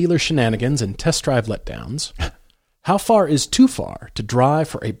potential dealer shenanigans and test drive letdowns, how far is too far to drive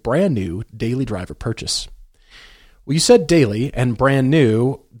for a brand new daily driver purchase? Well, you said daily and brand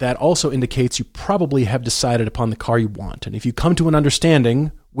new. That also indicates you probably have decided upon the car you want. And if you come to an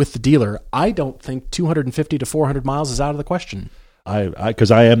understanding with the dealer, I don't think 250 to 400 miles is out of the question.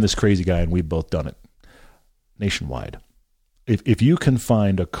 Because I am this crazy guy, and we've both done it. Nationwide. If you can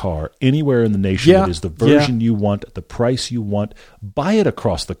find a car anywhere in the nation that is the version you want, at the price you want, buy it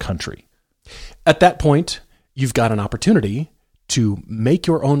across the country. At that point, you've got an opportunity to make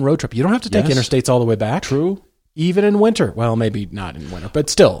your own road trip. You don't have to take interstates all the way back. True. Even in winter. Well, maybe not in winter, but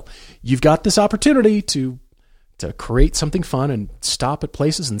still, you've got this opportunity to create something fun and stop at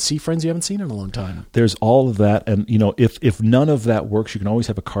places and see friends you haven't seen in a long time. There's all of that. And, if none of that works, you can always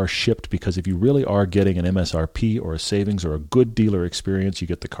have a car shipped, because if you really are getting an MSRP or a savings or a good dealer experience, you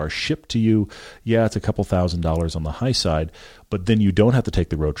get the car shipped to you. Yeah, it's a couple $1,000s on the high side, but then you don't have to take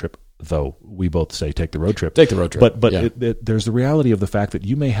the road trip, though we both say take the road trip. Take the road trip. But there's the reality of the fact that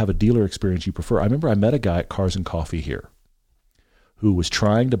you may have a dealer experience you prefer. I remember I met a guy at Cars and Coffee here who was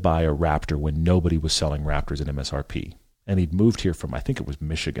trying to buy a Raptor when nobody was selling Raptors at MSRP. And he'd moved here from, I think it was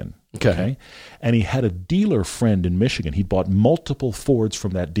Michigan. Okay. And he had a dealer friend in Michigan. He'd bought multiple Fords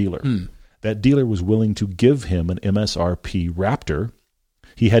from that dealer. That dealer was willing to give him an MSRP Raptor.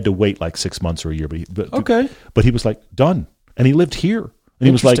 He had to wait like 6 months or a year. But he was like, done. And he lived here. And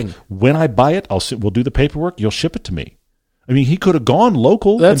he was like, when I buy it, we'll do the paperwork. You'll ship it to me. I mean, he could have gone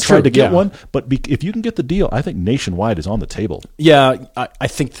local and tried to get one, but if you can get the deal, I think nationwide is on the table. Yeah, I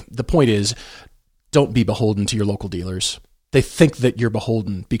think the point is, don't be beholden to your local dealers. They think that you're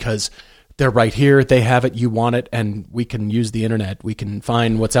beholden because they're right here, they have it, you want it, and we can use the internet. We can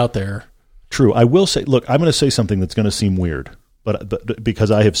find what's out there. True. I will say, look, I'm going to say something that's going to seem weird, but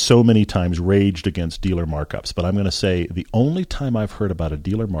because I have so many times raged against dealer markups, but I'm going to say the only time I've heard about a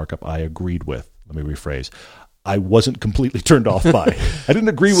dealer markup I agreed with, let me rephrase, I wasn't completely turned off by. I didn't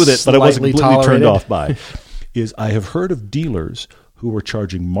agree with it, but I wasn't completely turned off by. Is I have heard of dealers who were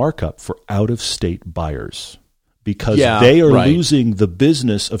charging markup for out-of-state buyers because they are losing the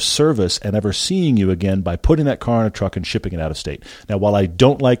business of service and ever seeing you again by putting that car in a truck and shipping it out of state. Now, while I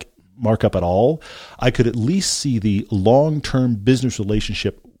don't like markup at all, I could at least see the long-term business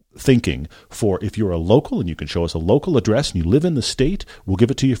relationship thinking for if you're a local and you can show us a local address and you live in the state, we'll give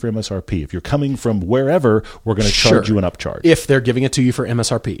it to you for MSRP. If you're coming from wherever, we're going to charge you an upcharge. If they're giving it to you for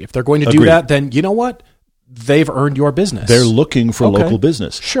MSRP. If they're going to do that, then you know what? They've earned your business. They're looking for local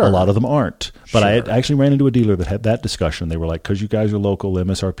business. Sure. A lot of them aren't. But I actually ran into a dealer that had that discussion. They were like, because you guys are local,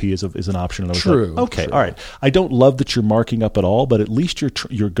 MSRP is an option. And I was True. like, okay, True. all right. I don't love that you're marking up at all, but at least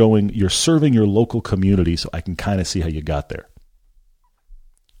you're serving your local community, so I can kind of see how you got there.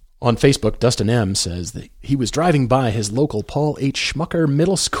 On Facebook, Dustin M. says that he was driving by his local Paul H. Schmucker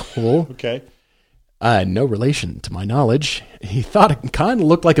Middle School. Okay. No relation to my knowledge. He thought it kind of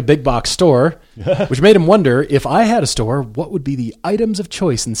looked like a big box store, which made him wonder, if I had a store, what would be the items of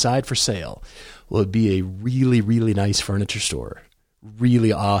choice inside for sale? Well, it'd be a really, really nice furniture store.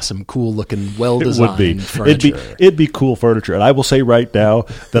 Really awesome, cool-looking, well-designed furniture. It'd be cool furniture. And I will say right now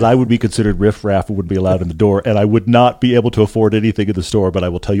that I would be considered riff-raff and wouldn't be allowed in the door, and I would not be able to afford anything in the store, but I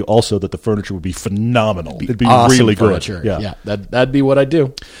will tell you also that the furniture would be phenomenal. It'd be awesome really furniture. good. Yeah, that'd be what I'd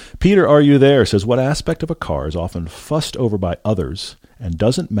do. Peter, are you there? Says, what aspect of a car is often fussed over by others and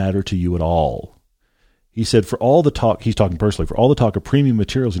doesn't matter to you at all? He said, for all the talk, he's talking personally, for all the talk of premium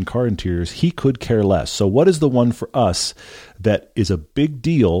materials in car interiors, he could care less. So what is the one for us that is a big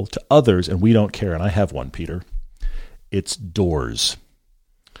deal to others and we don't care? And I have one, Peter. It's doors.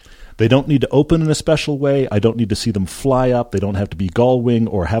 They don't need to open in a special way. I don't need to see them fly up. They don't have to be gull wing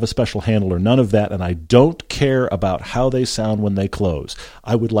or have a special handle or none of that. And I don't care about how they sound when they close.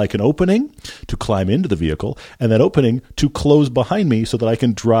 I would like an opening to climb into the vehicle and that opening to close behind me so that I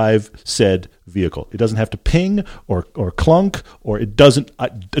can drive said vehicle. It doesn't have to ping or clunk, or it doesn't. I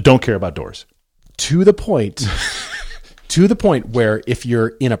don't care about doors. To the point where if you're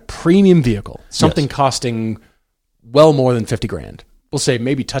in a premium vehicle, something costing well more than $50,000, we'll say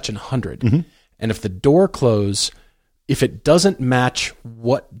maybe touching 100. Mm-hmm. And if the door close, if it doesn't match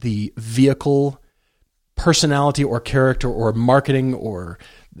what the vehicle personality or character or marketing or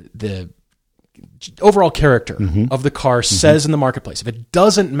the overall character of the car says in the marketplace, if it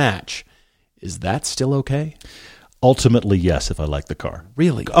doesn't match, is that still okay? Ultimately, yes, if I like the car.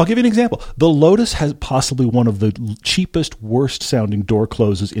 Really? I'll give you an example. The Lotus has possibly one of the cheapest, worst-sounding door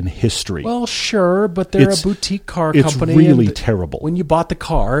closes in history. Well, sure, but they're a boutique car company. It's really terrible. When you bought the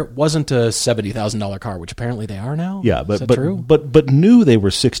car, it wasn't a $70,000 car, which apparently they are now. Yeah, Is that true? but new they were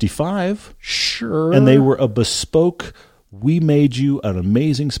 $65. Sure. And they were a bespoke. We made you an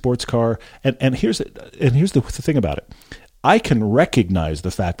amazing sports car. And here's the thing about it. I can recognize the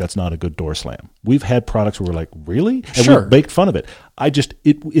fact that's not a good door slam. We've had products where we're like, really? And Sure. we baked fun of it.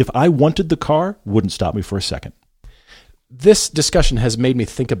 If I wanted the car, wouldn't stop me for a second. This discussion has made me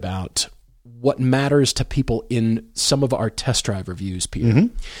think about what matters to people in some of our test drive reviews, Peter.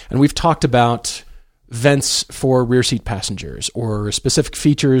 Mm-hmm. And we've talked about vents for rear seat passengers or specific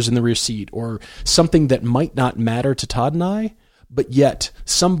features in the rear seat or something that might not matter to Todd and I, but yet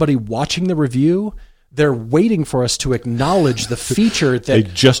somebody watching the review, they're waiting for us to acknowledge the feature that They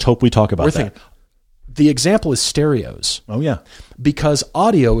just hope we talk about we're that. thinking. The example is stereos. Oh, yeah. Because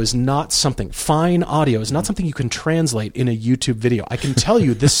audio is not something, fine audio is not something you can translate in a YouTube video. I can tell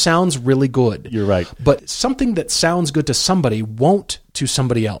you this sounds really good. You're right. But something that sounds good to somebody won't to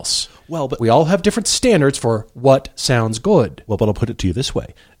somebody else. Well, but we all have different standards for what sounds good. Well, but I'll put it to you this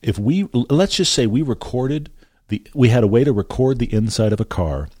way. Let's just say we had a way to record the inside of a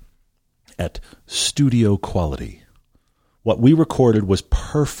car at studio quality. What we recorded was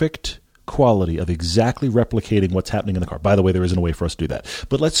perfect quality of exactly replicating what's happening in the car. By the way, there isn't a way for us to do that.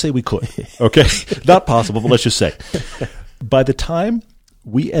 But let's say we could. Okay? Not possible, but let's just say. By the time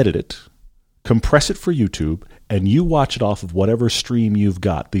we edit it, compress it for YouTube, and you watch it off of whatever stream you've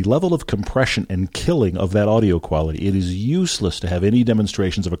got, the level of compression and killing of that audio quality, it is useless to have any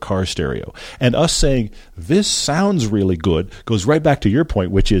demonstrations of a car stereo. And us saying, this sounds really good, goes right back to your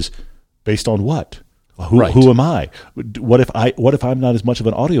point, which is, based on what? Who am I? What if I'm not as much of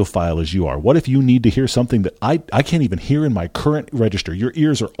an audiophile as you are? What if you need to hear something that I can't even hear in my current register? Your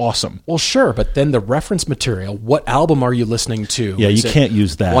ears are awesome. Well, sure, but then the reference material, what album are you listening to? Yeah, Is you it can't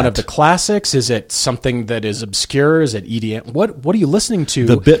use that. One of the classics? Is it something that is obscure? Is it EDM? What are you listening to?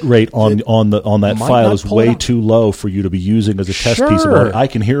 The bit rate on that file is way too low for you to be using as a test piece of audio. I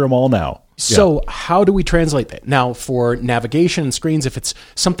can hear them all now. So how do we translate that? Now, for navigation and screens, if it's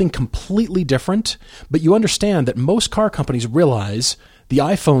something completely different, but you understand that most car companies realize the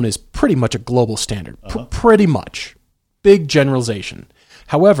iPhone is pretty much a global standard. Pretty much. Big generalization.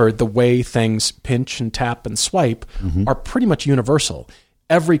 However, the way things pinch and tap and swipe are pretty much universal.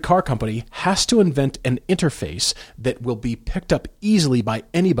 Every car company has to invent an interface that will be picked up easily by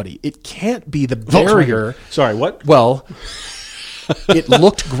anybody. It can't be the barrier. Sorry, what? Well... It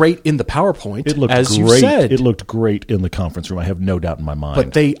looked great in the PowerPoint, you said. It looked great in the conference room. I have no doubt in my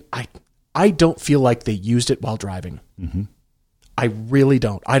mind. But I don't feel like they used it while driving. Mm-hmm. I really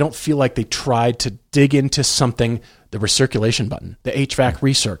don't. I don't feel like they tried to dig into something, the recirculation button, the HVAC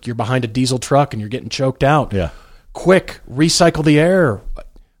recirc. You're behind a diesel truck and you're getting choked out. Yeah. Quick, recycle the air.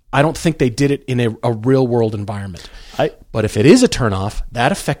 I don't think they did it in a real-world environment. But if it is a turnoff,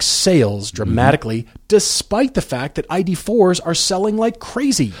 that affects sales dramatically, despite the fact that ID4s are selling like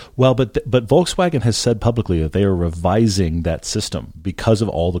crazy. Well, but Volkswagen has said publicly that they are revising that system because of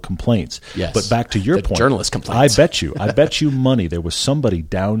all the complaints. Yes. But back to your point, journalist complaints. I bet you money there was somebody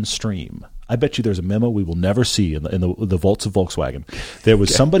downstream. I bet you there's a memo we will never see in the vaults of Volkswagen. There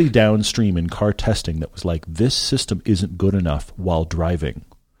was somebody downstream in car testing that was like, this system isn't good enough while driving.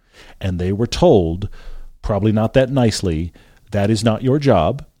 And they were told, probably not that nicely, that is not your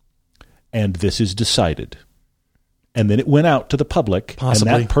job, and this is decided. And then it went out to the public,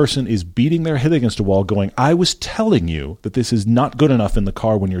 Possibly. And that person is beating their head against a wall going, I was telling you that this is not good enough in the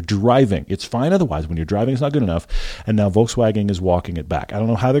car when you're driving. It's fine otherwise. When you're driving, it's not good enough. And now Volkswagen is walking it back. I don't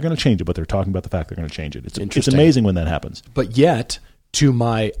know how they're going to change it, but they're talking about the fact they're going to change it. It's amazing when that happens. But yet, to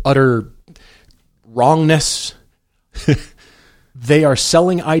my utter wrongness... They are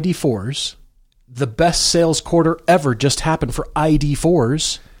selling ID4s. The best sales quarter ever just happened for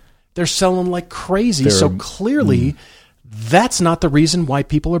ID4s. They're selling like crazy. So clearly, that's not the reason why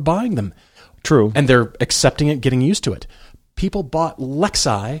people are buying them. True. And they're accepting it, getting used to it. People bought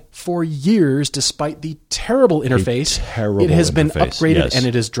Lexi for years despite the terrible interface. It has been upgraded, yes. And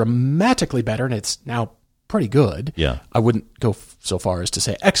it is dramatically better, and it's now pretty good. Yeah. I wouldn't go so far as to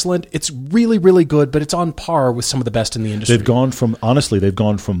say excellent. It's really, really good, but it's on par with some of the best in the industry. They've gone from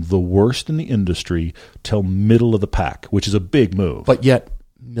the worst in the industry till middle of the pack, which is a big move. But yet,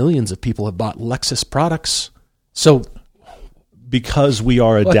 millions of people have bought Lexus products. So Because we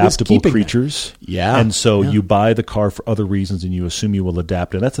are adaptable creatures. Yeah. And so you buy the car for other reasons and you assume you will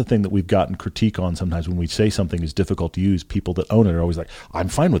adapt. And that's the thing that we've gotten critique on sometimes when we say something is difficult to use. People that own it are always like, I'm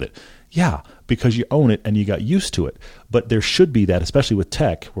fine with it. Yeah, because you own it and you got used to it. But there should be that, especially with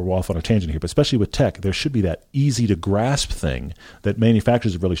tech, we're off on a tangent here, but especially with tech, there should be that easy to grasp thing that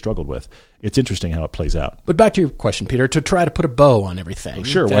manufacturers have really struggled with. It's interesting how it plays out. But back to your question, Peter, to try to put a bow on everything.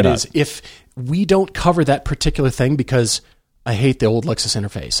 Sure, why that not? is, if we don't cover that particular thing because I hate the old Lexus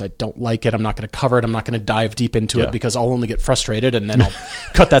interface. I don't like it. I'm not going to cover it. I'm not going to dive deep into it because I'll only get frustrated, and then I'll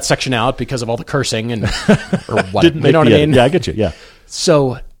cut that section out because of all the cursing and or what. You know what I mean? Yeah, I get you. Yeah.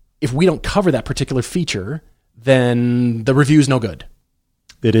 So if we don't cover that particular feature, then the review's no good.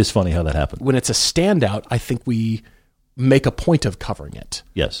 It is funny how that happened. When it's a standout, I think we make a point of covering it.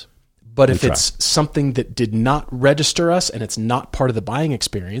 Yes. But if it's something that did not register us and it's not part of the buying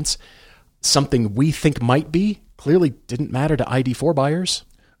experience, something we think might be, clearly didn't matter to ID4 buyers.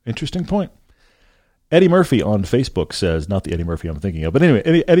 Interesting point. Eddie Murphy on Facebook says, not the Eddie Murphy I'm thinking of, but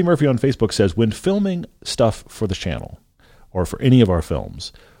anyway, Eddie Murphy on Facebook says, when filming stuff for the channel or for any of our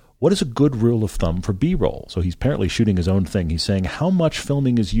films, what is a good rule of thumb for B-roll? So he's apparently shooting his own thing. He's saying, how much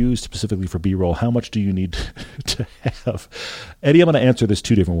filming is used specifically for B-roll? How much do you need to have? Eddie, I'm going to answer this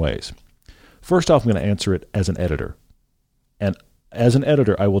two different ways. First off, I'm going to answer it as an editor. And as an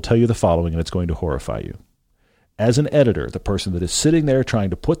editor, I will tell you the following, and it's going to horrify you. As an editor, the person that is sitting there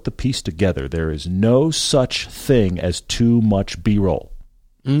trying to put the piece together, there is no such thing as too much B-roll.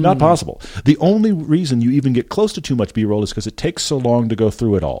 Not possible. The only reason you even get close to too much B-roll is because it takes so long to go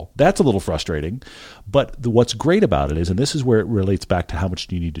through it all. That's a little frustrating. But what's great about it is, and this is where it relates back to how much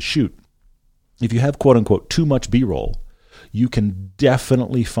do you need to shoot, if you have quote-unquote too much B-roll, you can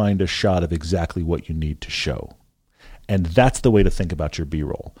definitely find a shot of exactly what you need to show. And that's the way to think about your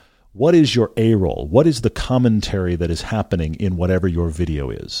B-roll. What is your A-roll? What is the commentary that is happening in whatever your video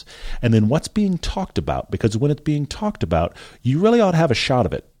is? And then what's being talked about? Because when it's being talked about, you really ought to have a shot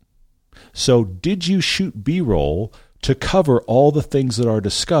of it. So did you shoot B-roll to cover all the things that are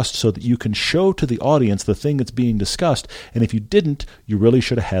discussed so that you can show to the audience the thing that's being discussed? And if you didn't, you really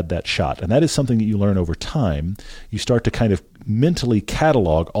should have had that shot. And that is something that you learn over time. You start to kind of mentally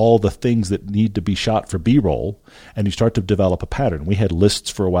catalog all the things that need to be shot for B-roll, and you start to develop a pattern. We had lists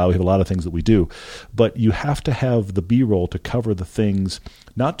for a while. We have a lot of things that we do. But you have to have the B-roll to cover the things,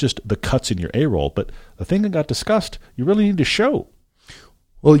 not just the cuts in your A-roll, but the thing that got discussed, you really need to show.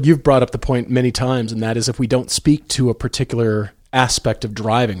 Well, you've brought up the point many times, and that is if we don't speak to a particular aspect of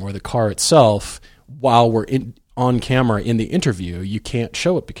driving or the car itself while we're on camera in the interview, you can't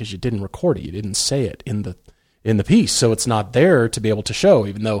show it because you didn't record it. You didn't say it in the piece, so it's not there to be able to show,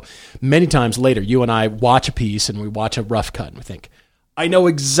 even though many times later you and I watch a piece and we watch a rough cut and we think, I know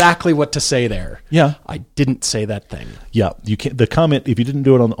exactly what to say there. Yeah. I didn't say that thing. Yeah. You can't, the comment, if you didn't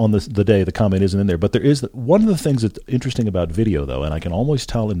do it on the day, the comment isn't in there. But there is one of the things that's interesting about video, though, and I can almost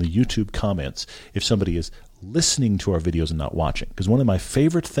tell in the YouTube comments if somebody is listening to our videos and not watching. Because one of my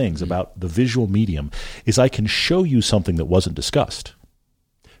favorite things about the visual medium is I can show you something that wasn't discussed.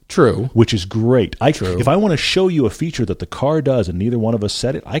 True. Which is great. True. If I want to show you a feature that the car does and neither one of us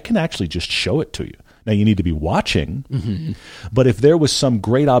said it, I can actually just show it to you. Now, you need to be watching, but if there was some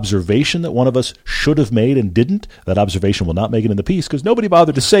great observation that one of us should have made and didn't, that observation will not make it in the piece because nobody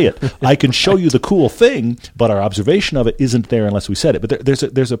bothered to say it. I can show you the cool thing, but our observation of it isn't there unless we said it. But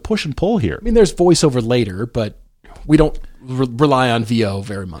there's a push and pull here. I mean, there's voiceover later, but we don't rely on VO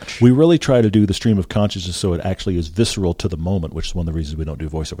very much. We really try to do the stream of consciousness so it actually is visceral to the moment, which is one of the reasons we don't do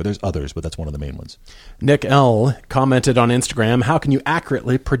voiceover. There's others, but that's one of the main ones. Nick L. commented on Instagram, how can you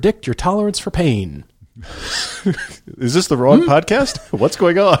accurately predict your tolerance for pain? Is this the wrong podcast? What's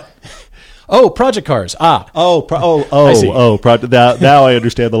going on? Oh, project cars. I see. Now I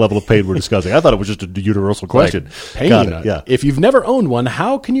understand the level of pain we're discussing. I thought it was just a universal question. Like pain. Got it, yeah. If you've never owned one,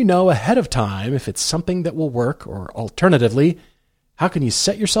 how can you know ahead of time if it's something that will work? Or alternatively, how can you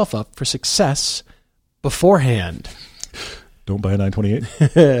set yourself up for success beforehand? Don't buy a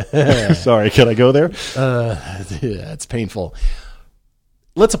 928. Sorry, can I go there? Yeah, it's painful.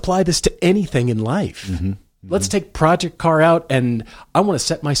 Let's apply this to anything in life. Let's take project car out, and I want to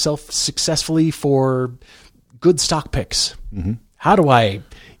set myself successfully for good stock picks. How do I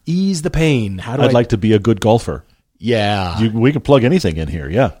ease the pain? I'd like to be a good golfer. Yeah. We can plug anything in here,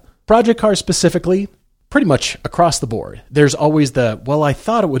 yeah. Project cars specifically, pretty much across the board. There's always I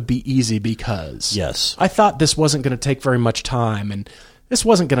thought it would be easy because. Yes. I thought this wasn't going to take very much time, and this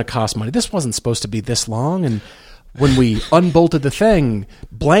wasn't going to cost money. This wasn't supposed to be this long, and when we unbolted the thing,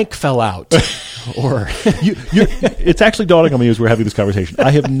 blank fell out. Or it's actually dawning on me as we're having this conversation.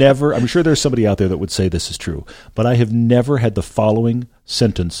 I have never, I'm sure there's somebody out there that would say this is true, but I have never had the following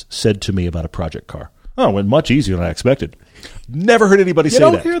sentence said to me about a project car. Oh, it went much easier than I expected. Never heard anybody say that.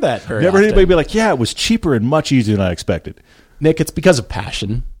 You don't hear that very Never heard often. anybody be like, yeah, it was cheaper and much easier than I expected. Nick, it's because of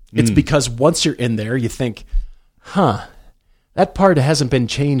passion. It's because once you're in there, you think, that part hasn't been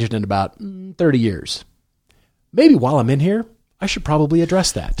changed in about 30 years. Maybe while I'm in here, I should probably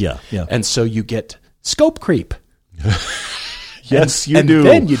address that. Yeah. And so you get scope creep. Yes, you and do. And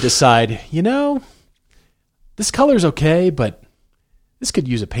then you decide, this color's okay, but this could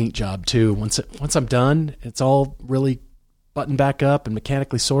use a paint job too. Once I'm done, it's all really buttoned back up and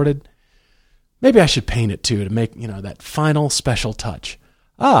mechanically sorted. Maybe I should paint it too to make, that final special touch.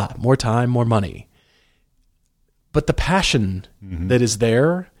 More time, more money. But the passion that is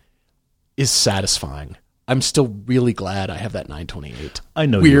there is satisfying. I'm still really glad I have that 928. I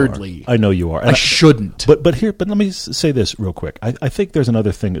know weirdly. you are. I know you are. I shouldn't. But let me say this real quick. I think there's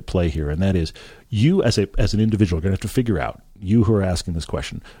another thing at play here, and that is you as an individual are going to have to figure out, you who are asking this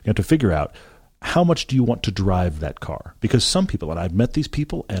question, you have to figure out how much do you want to drive that car? Because some people, and I've met these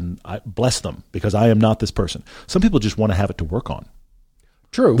people, and I bless them because I am not this person. Some people just want to have it to work on.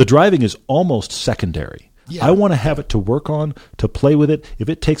 True. The driving is almost secondary. Yeah. I want to have it to work on, to play with it. If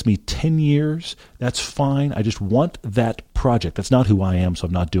it takes me 10 years, that's fine. I just want that project. That's not who I am, so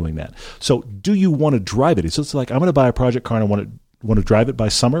I'm not doing that. So do you want to drive it? It's like I'm going to buy a project car and I want to drive it by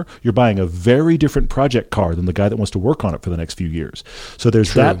summer. You're buying a very different project car than the guy that wants to work on it for the next few years. So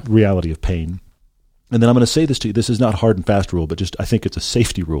there's that reality of pain. And then I'm going to say this to you. This is not hard and fast rule, but just I think it's a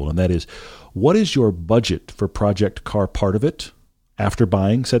safety rule, and that is, what is your budget for project car part of it after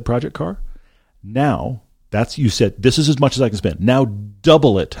buying said project car? Now, you said, this is as much as I can spend. Now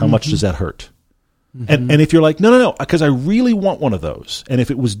double it. How much does that hurt? And if you're like, no, because I really want one of those. And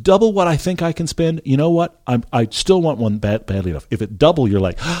if it was double what I think I can spend, you know what? I still want one badly enough. If it double, you're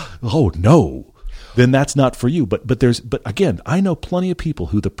like, oh no, then that's not for you. But again, I know plenty of people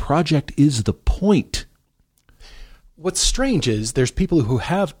who the project is the point. What's strange is there's people who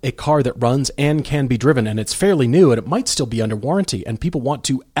have a car that runs and can be driven, and it's fairly new, and it might still be under warranty, and people want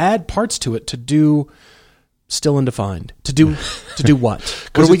to add parts to it to do still undefined. To do what?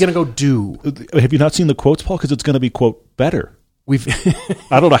 What are we going to go do? Have you not seen the quotes, Paul? Because it's going to be, quote, better.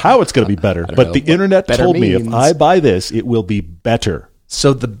 I don't know how it's going to be better, but the internet told me if I buy this, it will be better.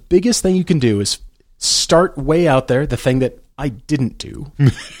 So the biggest thing you can do is start way out there, the thing that I didn't do.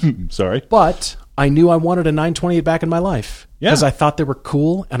 Sorry. But I knew I wanted a 928 back in my life because I thought they were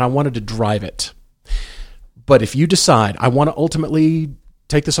cool and I wanted to drive it. But if you decide I want to ultimately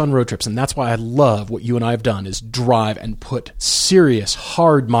take this on road trips, and that's why I love what you and I have done, is drive and put serious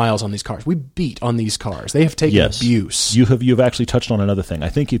hard miles on these cars. We beat on these cars. They have taken abuse. You've actually touched on another thing. I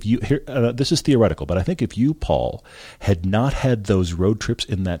think if you this is theoretical, but I think if you, Paul, had not had those road trips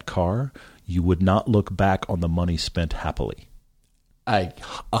in that car, you would not look back on the money spent happily. I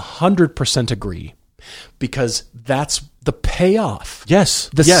 100% agree, because that's the payoff. Yes.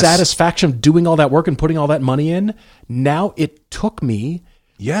 The satisfaction of doing all that work and putting all that money in. Now it took me,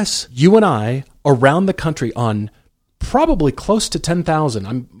 you and I, around the country on probably close to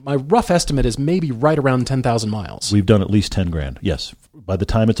 10,000. My rough estimate is maybe right around 10,000 miles. We've done at least 10 grand. Yes. By the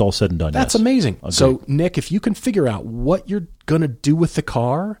time it's all said and done. That's amazing. Agreed. So, Nick, if you can figure out what you're going to do with the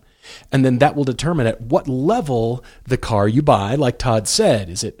car, and then that will determine at what level the car you buy, like Todd said,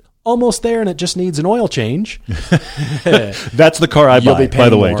 is it almost there and it just needs an oil change? That's the car I buy, by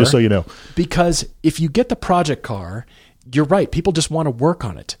the way, just so you know. Because if you get the project car, you're right, people just want to work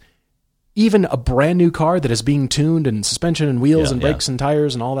on it. Even a brand new car that is being tuned and suspension and wheels and brakes and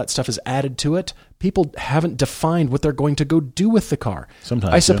tires and all that stuff is added to it, people haven't defined what they're going to go do with the car.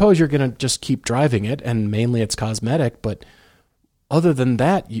 Sometimes, I suppose you're going to just keep driving it, and mainly it's cosmetic, but other than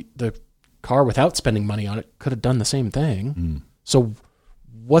that, the car without spending money on it could have done the same thing. So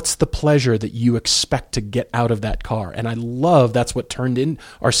what's the pleasure that you expect to get out of that car? And I love that's what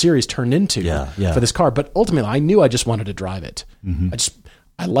our series turned into for this car. But ultimately, I knew I just wanted to drive it.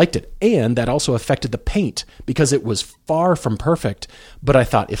 I liked it. And that also affected the paint because it was far from perfect. But I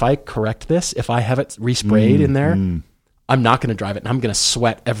thought, if I correct this, if I have it resprayed in there, I'm not going to drive it, and I'm going to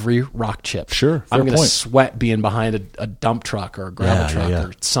sweat every rock chip. Sure, I'm going to sweat being behind a dump truck or a gravel truck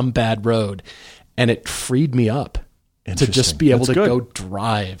or some bad road. And it freed me up to just be able to go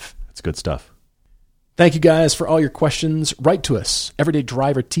drive. That's good stuff. Thank you guys for all your questions. Write to us, Everyday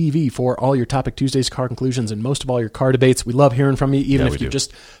Driver TV, for all your Topic Tuesdays car conclusions and most of all your car debates. We love hearing from you, even if you're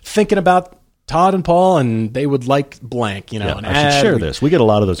just thinking about Todd and Paul, and they would like blank, Yeah, and I should share this. We get a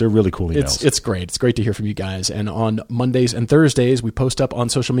lot of those. They're really cool emails. It's great. It's great to hear from you guys. And on Mondays and Thursdays, we post up on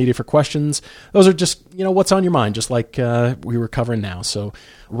social media for questions. Those are just, what's on your mind, just like we were covering now. So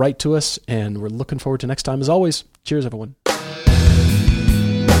write to us, and we're looking forward to next time. As always, cheers, everyone.